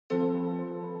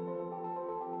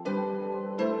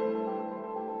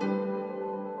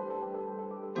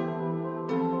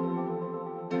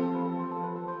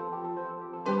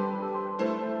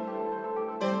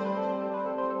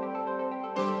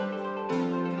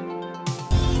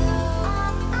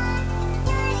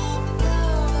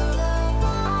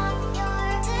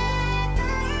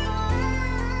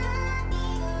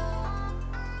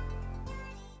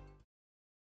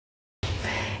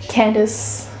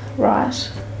Candyce,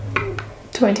 right?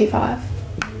 25.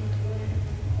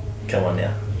 Come on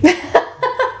now.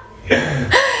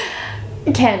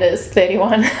 Candyce,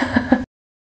 31.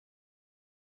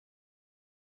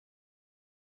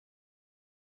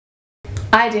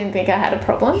 I didn't think I had a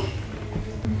problem.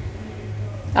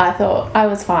 I thought I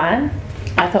was fine.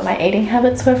 I thought my eating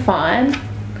habits were fine.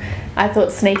 I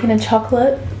thought sneaking a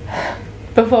chocolate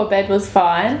before bed was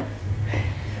fine.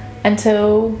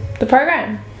 Until the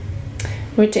program,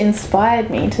 which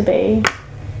inspired me to be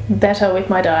better with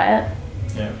my diet.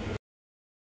 Yeah.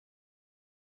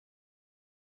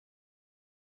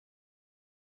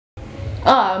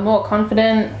 Oh, more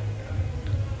confident.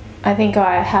 I think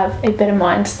I have a better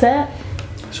mindset.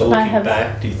 So looking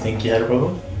back, do you think you had a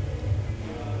problem?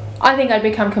 I think I'd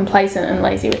become complacent and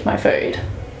lazy with my food.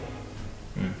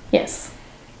 Yes.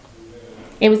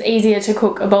 It was easier to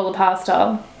cook a bowl of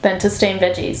pasta than to steam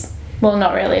veggies. Well,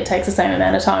 not really. It takes the same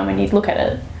amount of time when you look at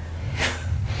it.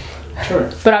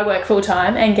 True. But I work full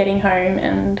time, and getting home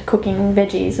and cooking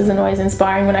veggies isn't always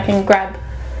inspiring when I can grab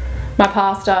my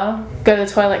pasta, go to the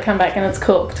toilet, come back and it's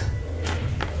cooked.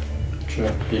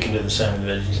 True. You can do the same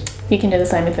with veggies. You can do the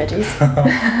same with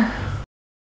veggies.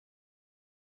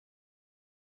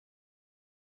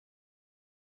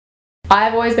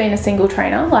 I've always been a single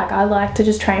trainer. Like, I like to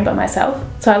just train by myself.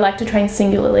 So I like to train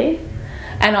singularly.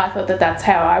 And I thought that that's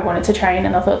how I wanted to train,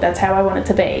 and I thought that's how I wanted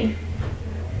to be.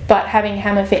 But having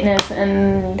Hammrr Fitness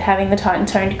and having the Tight and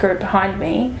Toned group behind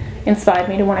me inspired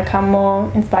me to want to come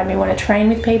more, inspired me to want to train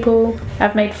with people.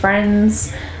 I've made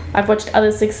friends. I've watched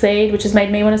others succeed, which has made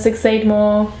me want to succeed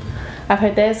more. I've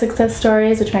heard their success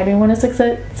stories, which made me want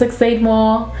to succeed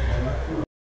more.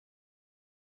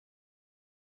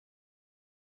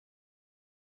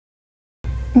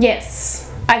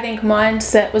 Yes, I think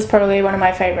mindset was probably one of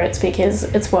my favourites because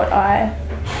it's what I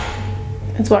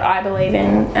believe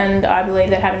in, and I believe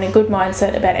that having a good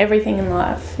mindset about everything in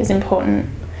life is important,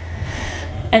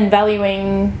 and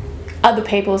valuing other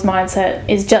people's mindset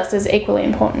is just as equally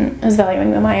important as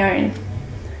valuing my own.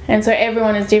 And so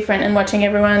everyone is different, and watching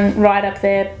everyone write up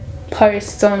their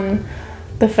posts on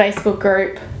the Facebook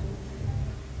group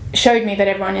showed me that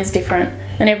everyone is different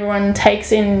and everyone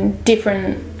takes in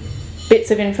different bits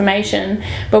of information,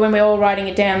 but when we're all writing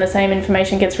it down, the same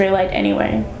information gets relayed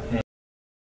anyway.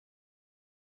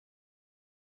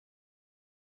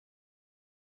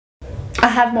 I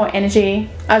have more energy.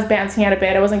 I was bouncing out of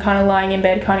bed. I wasn't kind of lying in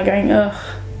bed kind of going, ugh,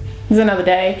 it's another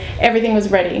day. Everything was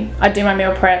ready. I'd do my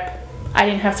meal prep. I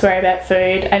didn't have to worry about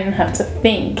food. I didn't have to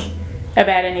think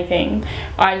about anything.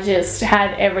 I just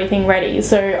had everything ready,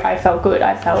 so I felt good.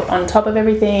 I felt on top of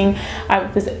everything. I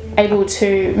was able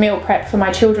to meal prep for my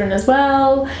children as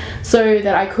well, so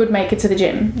that I could make it to the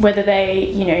gym. Whether they,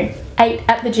 you know, ate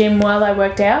at the gym while I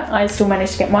worked out, I still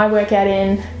managed to get my workout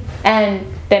in, and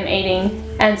them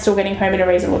eating and still getting home at a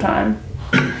reasonable time.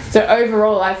 So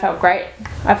overall, I felt great.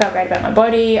 I felt great about my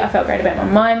body. I felt great about my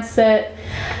mindset.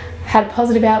 Had a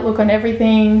positive outlook on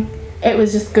everything. It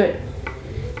was just good.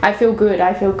 I feel good.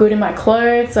 I feel good in my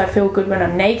clothes. I feel good when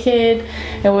I'm naked.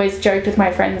 I always joked with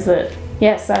my friends that,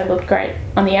 yes, I looked great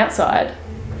on the outside,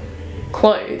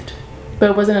 clothed. But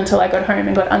it wasn't until I got home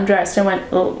and got undressed and went,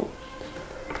 oh,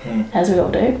 as we all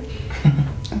do.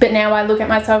 But now I look at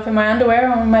myself in my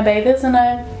underwear or my bathers and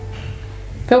I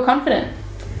feel confident.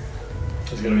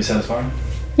 It's going to be satisfying?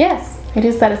 Yes, it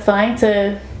is satisfying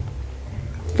to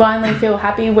finally feel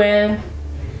happy where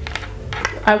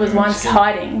I was once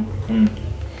hiding.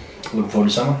 Looking forward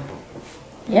to summer?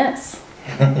 Yes.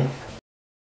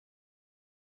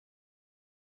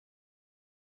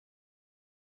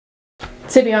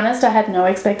 To be honest, I had no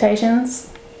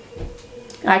expectations.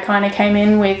 I kind of came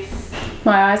in with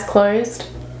my eyes closed,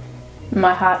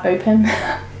 my heart open.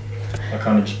 I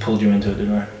kind of just pulled you into it,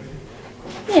 didn't I?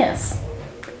 Yes.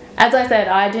 As I said,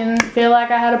 I didn't feel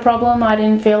like I had a problem. I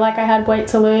didn't feel like I had weight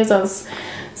to lose. I was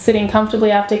sitting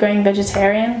comfortably after going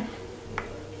vegetarian.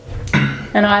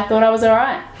 And I thought I was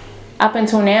alright. Up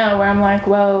until now, where I'm like,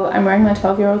 well, I'm wearing my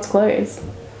 12-year-old's clothes.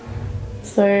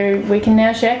 So we can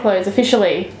now share clothes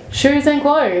officially. Shoes and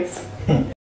clothes.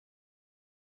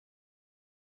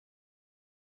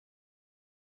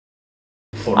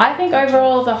 I think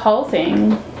overall the whole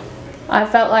thing, I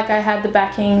felt like I had the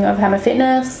backing of Hammrr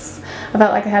Fitness. I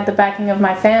felt like I had the backing of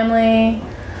my family.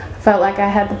 I felt like I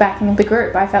had the backing of the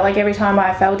group. I felt like every time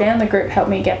I fell down, the group helped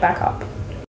me get back up.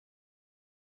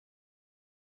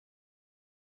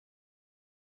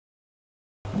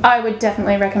 I would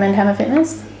definitely recommend Hammrr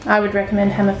Fitness. I would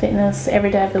recommend Hammrr Fitness every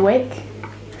day of the week.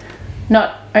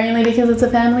 Not only because it's a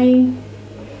family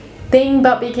thing,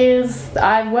 but because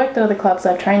I've worked at other clubs,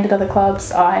 I've trained at other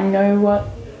clubs, I know what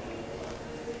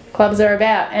clubs are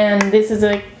about, and this is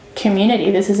a community.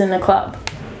 This is in the club.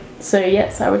 So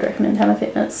yes, I would recommend Hammrr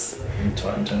Fitness.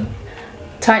 Tight and toned.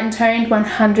 Tight and toned,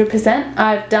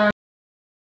 100%.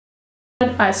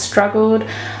 I struggled,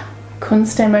 couldn't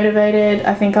stay motivated.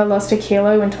 I think I lost 1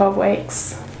 kilo in 12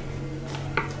 weeks.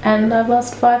 And I've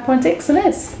lost 5.6 in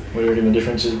this. What do you reckon the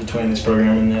differences between this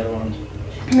program and the other ones?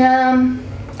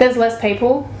 There's less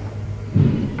people.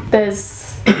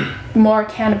 There's more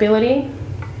accountability.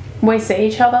 We see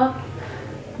each other.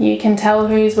 You can tell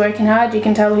who's working hard, you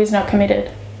can tell who's not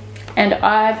committed. And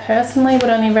I personally would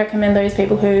only recommend those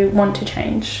people who want to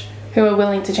change, who are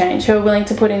willing to change, who are willing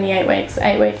to put in the 8 weeks.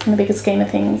 8 weeks in the bigger scheme of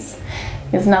things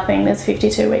is nothing. There's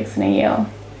 52 weeks in a year.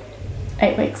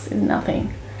 8 weeks is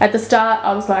nothing. At the start,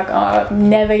 I was like, oh, I'm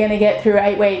never going to get through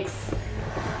 8 weeks.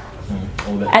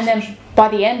 And then by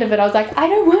the end of it, I was like, I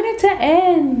don't want it to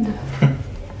end.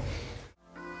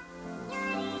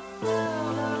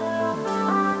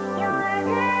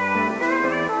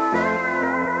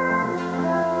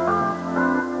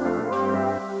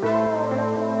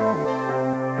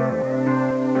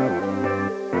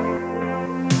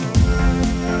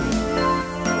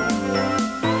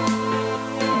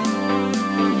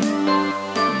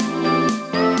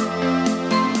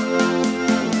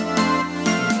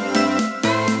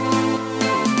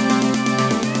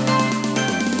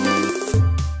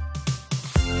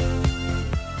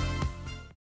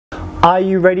 Are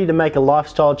you ready to make a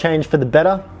lifestyle change for the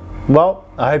better? Well,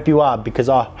 I hope you are, because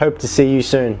I hope to see you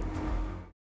soon.